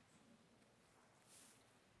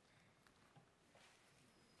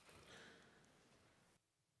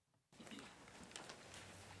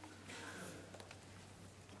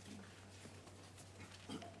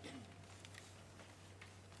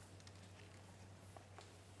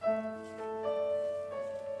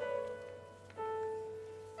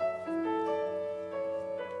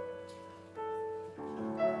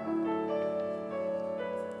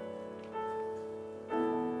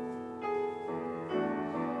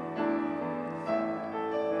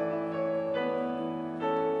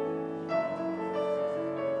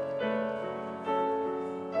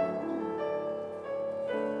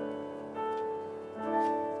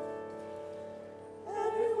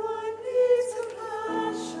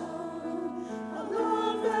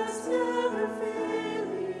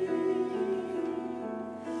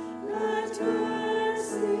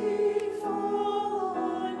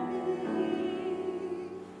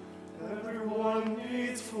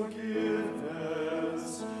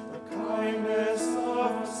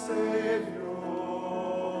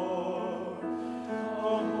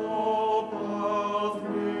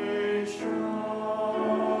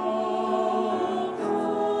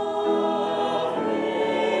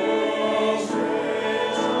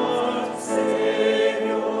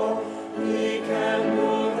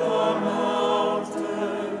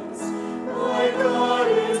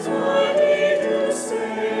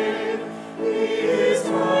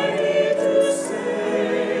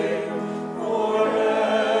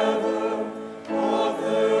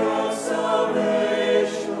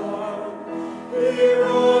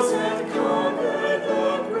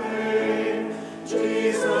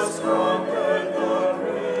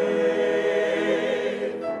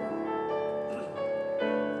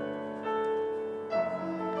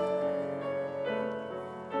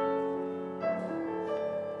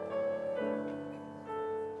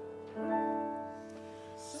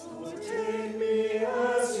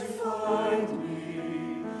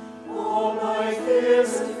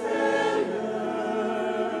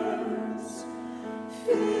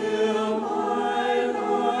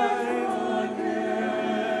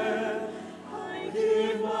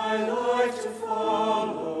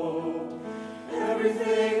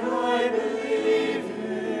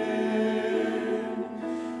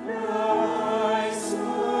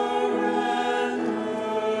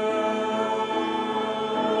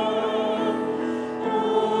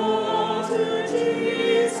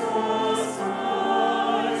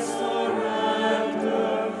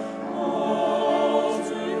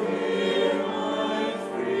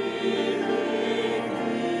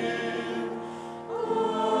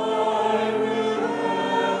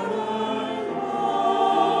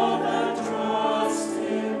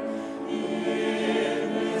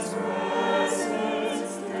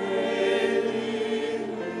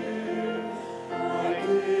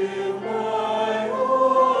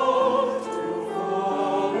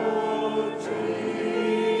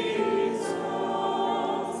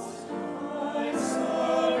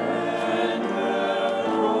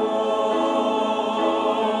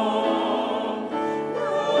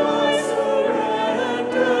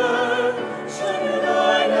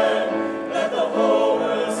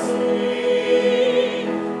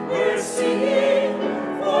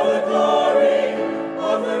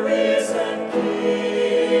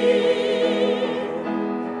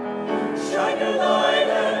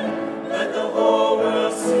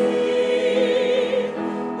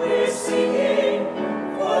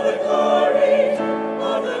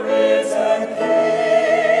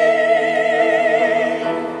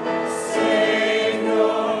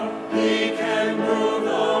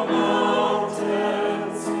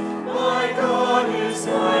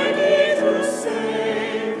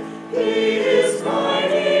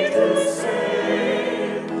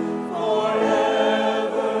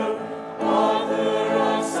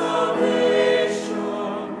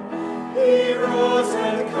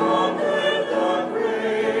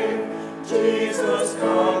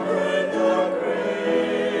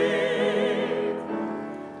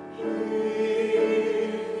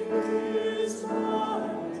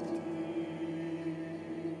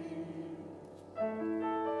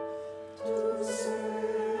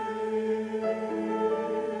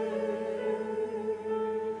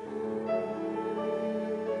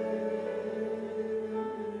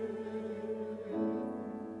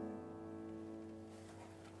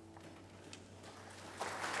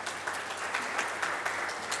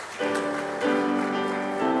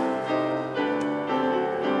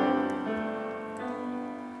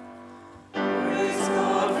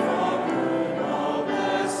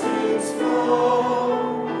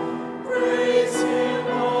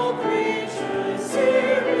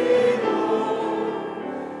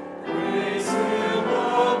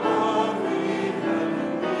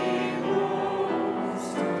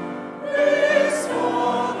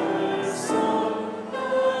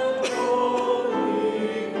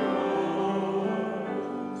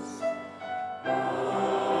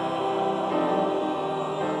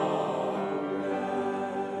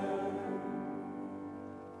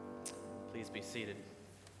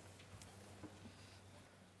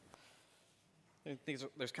 I think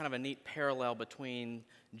there's kind of a neat parallel between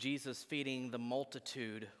Jesus feeding the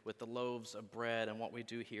multitude with the loaves of bread and what we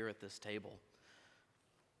do here at this table.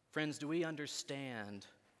 Friends, do we understand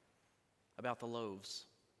about the loaves?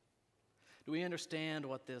 Do we understand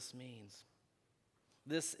what this means?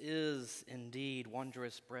 This is indeed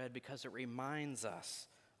wondrous bread because it reminds us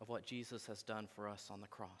of what Jesus has done for us on the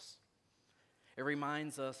cross. It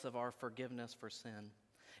reminds us of our forgiveness for sin.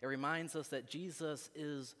 It reminds us that Jesus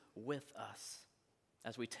is with us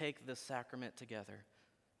as we take this sacrament together.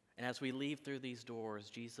 And as we leave through these doors,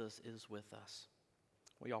 Jesus is with us.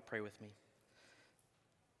 Will you all pray with me?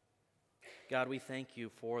 God, we thank you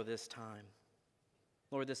for this time.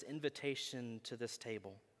 Lord, this invitation to this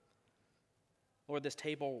table. Lord, this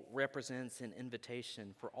table represents an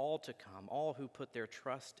invitation for all to come, all who put their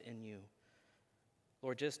trust in you.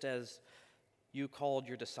 Lord, just as you called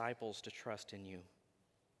your disciples to trust in you,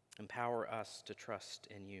 empower us to trust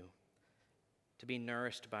in you, to be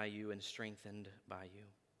nourished by you and strengthened by you.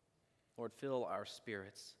 Lord, fill our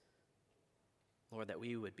spirits, Lord, that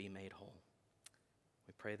we would be made whole.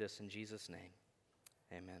 We pray this in Jesus' name.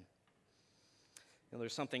 Amen.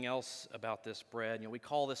 There's something else about this bread. We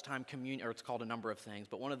call this time communion, or it's called a number of things,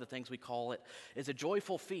 but one of the things we call it is a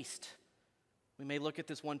joyful feast. We may look at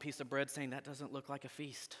this one piece of bread saying, that doesn't look like a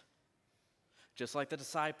feast. Just like the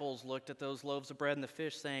disciples looked at those loaves of bread and the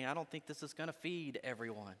fish saying, I don't think this is going to feed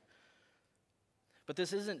everyone. But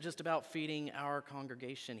this isn't just about feeding our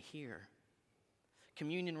congregation here.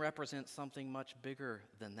 Communion represents something much bigger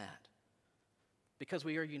than that. Because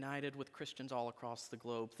we are united with Christians all across the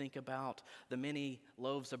globe, think about the many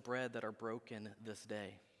loaves of bread that are broken this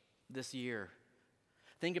day, this year.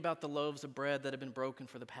 Think about the loaves of bread that have been broken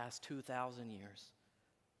for the past 2,000 years.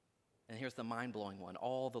 And here's the mind-blowing one,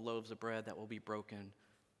 all the loaves of bread that will be broken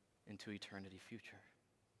into eternity future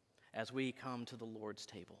as we come to the Lord's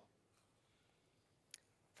table.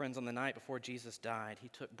 Friends, on the night before Jesus died, he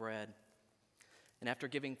took bread, and after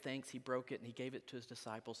giving thanks, he broke it and he gave it to his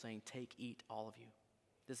disciples, saying, take, eat, all of you.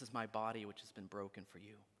 This is my body which has been broken for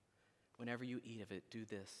you. Whenever you eat of it, do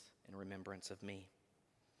this in remembrance of me.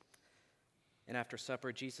 And after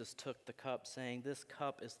supper, Jesus took the cup, saying, this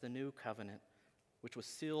cup is the new covenant, which was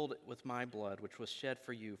sealed with my blood, which was shed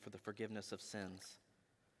for you for the forgiveness of sins.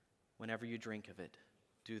 Whenever you drink of it,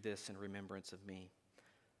 do this in remembrance of me.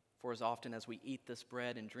 For as often as we eat this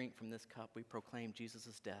bread and drink from this cup, we proclaim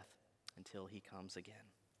Jesus' death until he comes again.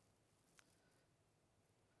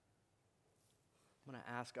 I'm going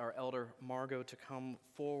to ask our elder Margot to come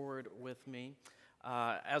forward with me.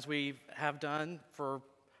 As we have done for a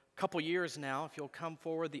couple years now, if you'll come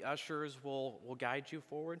forward, the ushers will guide you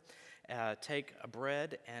forward. Take a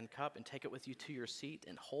bread and cup and take it with you to your seat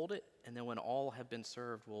and hold it. And then when all have been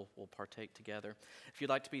served, we'll partake together. If you'd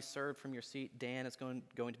like to be served from your seat, Dan is going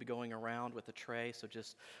to be going around with a tray, so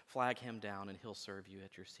just flag him down and he'll serve you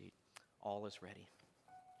at your seat. All is ready.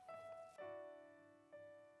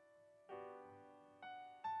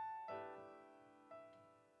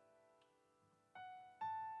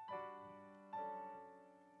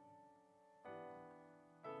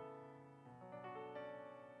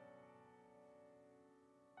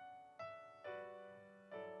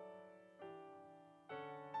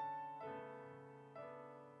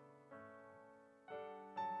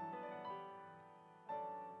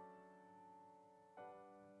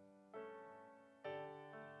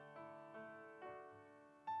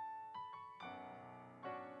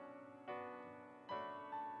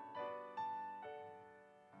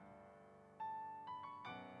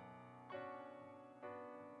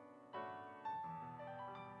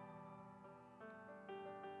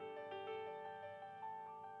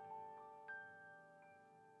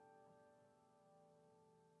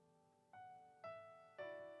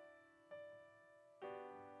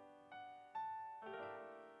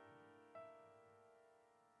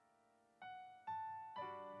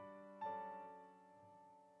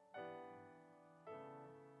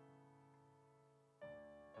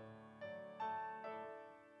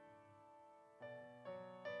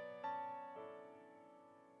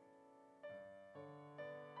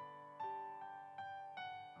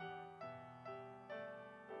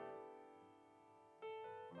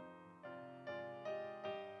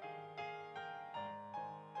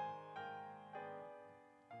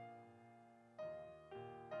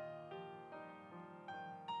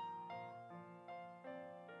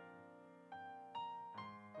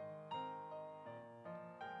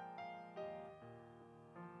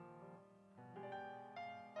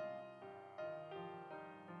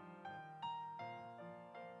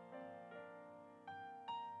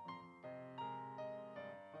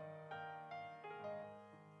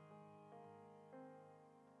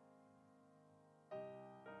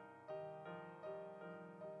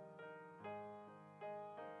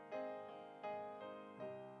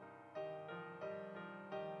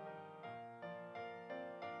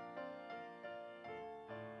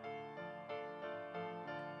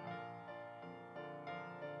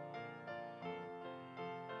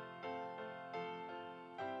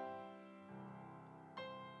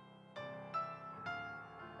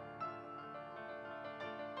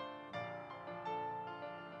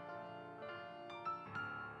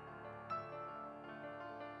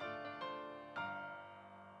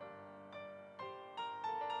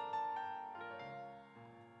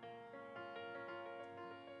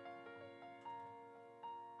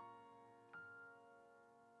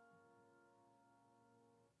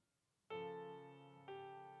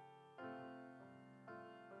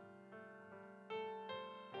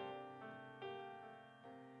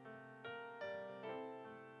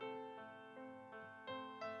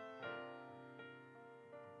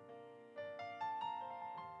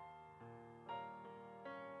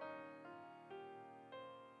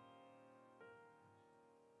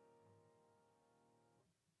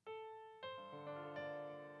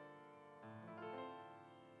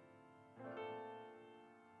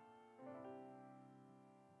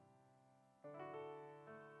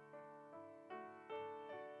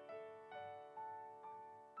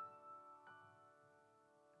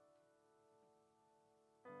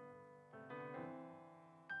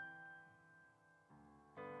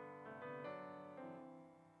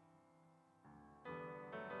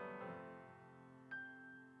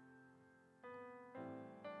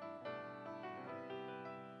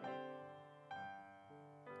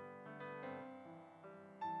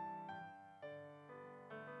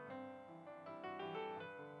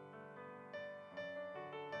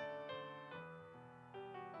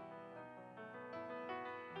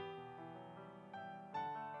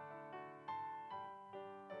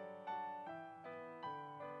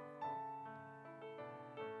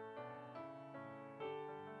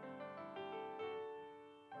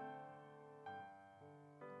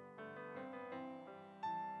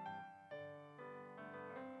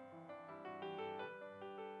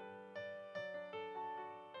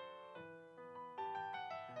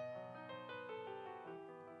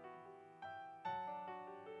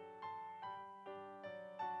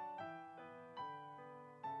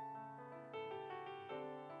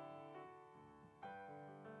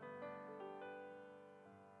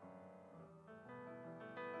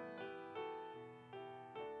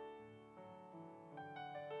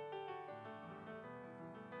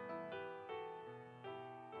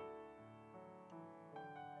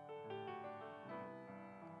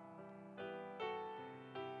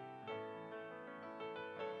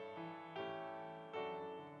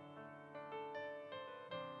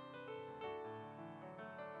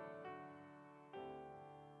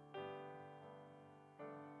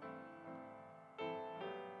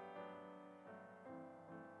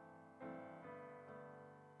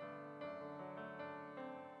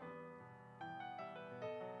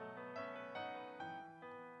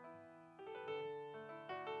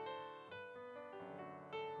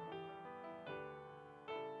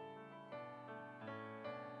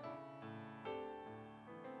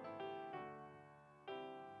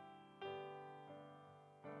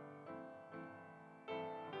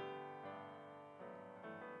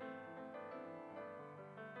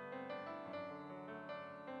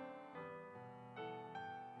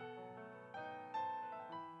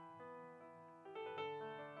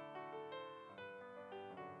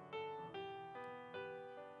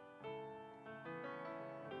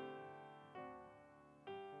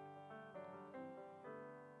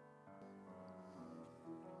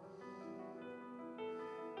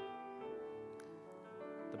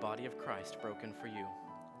 body of Christ broken for you.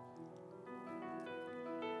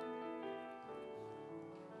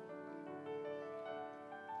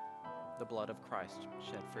 The blood of Christ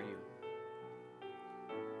shed for you.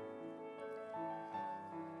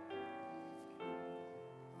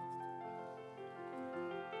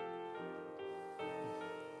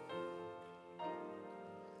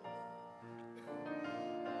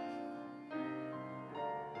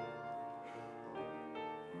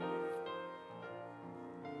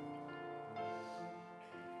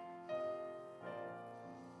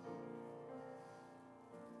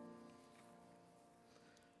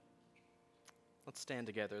 Let's stand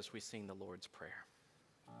together as we sing the Lord's Prayer.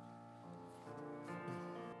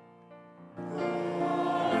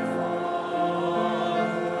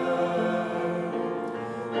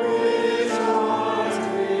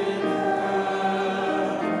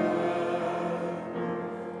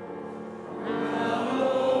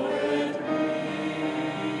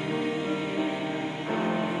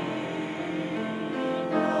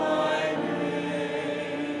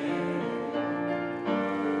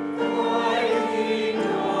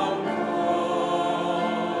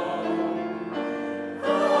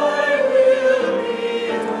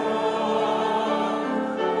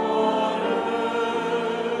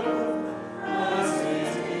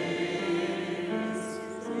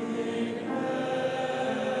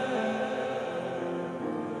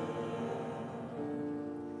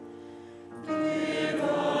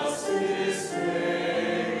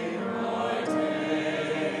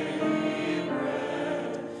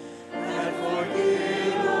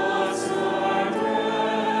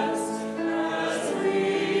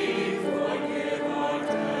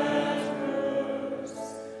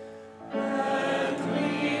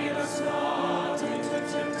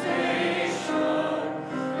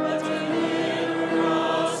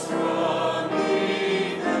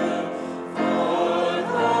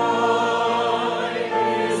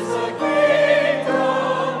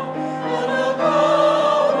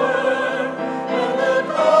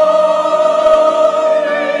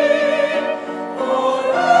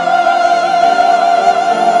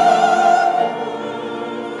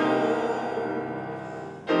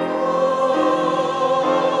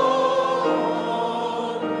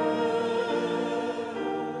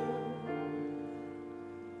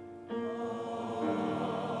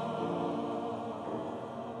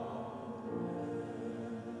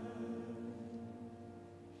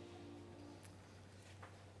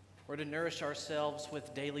 We're to nourish ourselves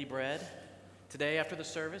with daily bread. Today, after the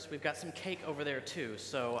service, we've got some cake over there too,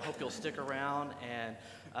 so I hope you'll stick around and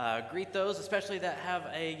greet those, especially that have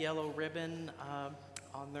a yellow ribbon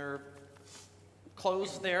on their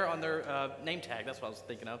clothes there, on their name tag. That's what I was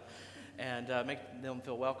thinking of. And make them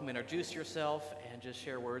feel welcome. Introduce yourself and just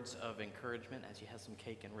share words of encouragement as you have some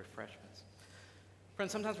cake and refreshments.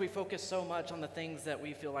 Friends, sometimes we focus so much on the things that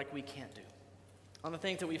we feel like we can't do, on the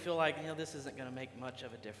things that we feel like, this isn't going to make much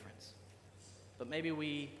of a difference. But maybe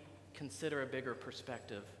we consider a bigger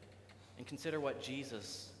perspective and consider what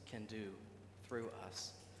Jesus can do through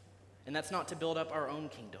us. And that's not to build up our own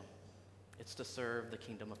kingdom. It's to serve the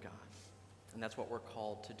kingdom of God. And that's what we're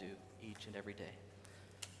called to do each and every day.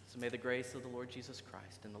 So may the grace of the Lord Jesus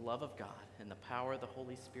Christ and the love of God and the power of the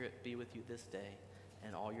Holy Spirit be with you this day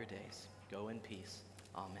and all your days. Go in peace.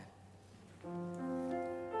 Amen.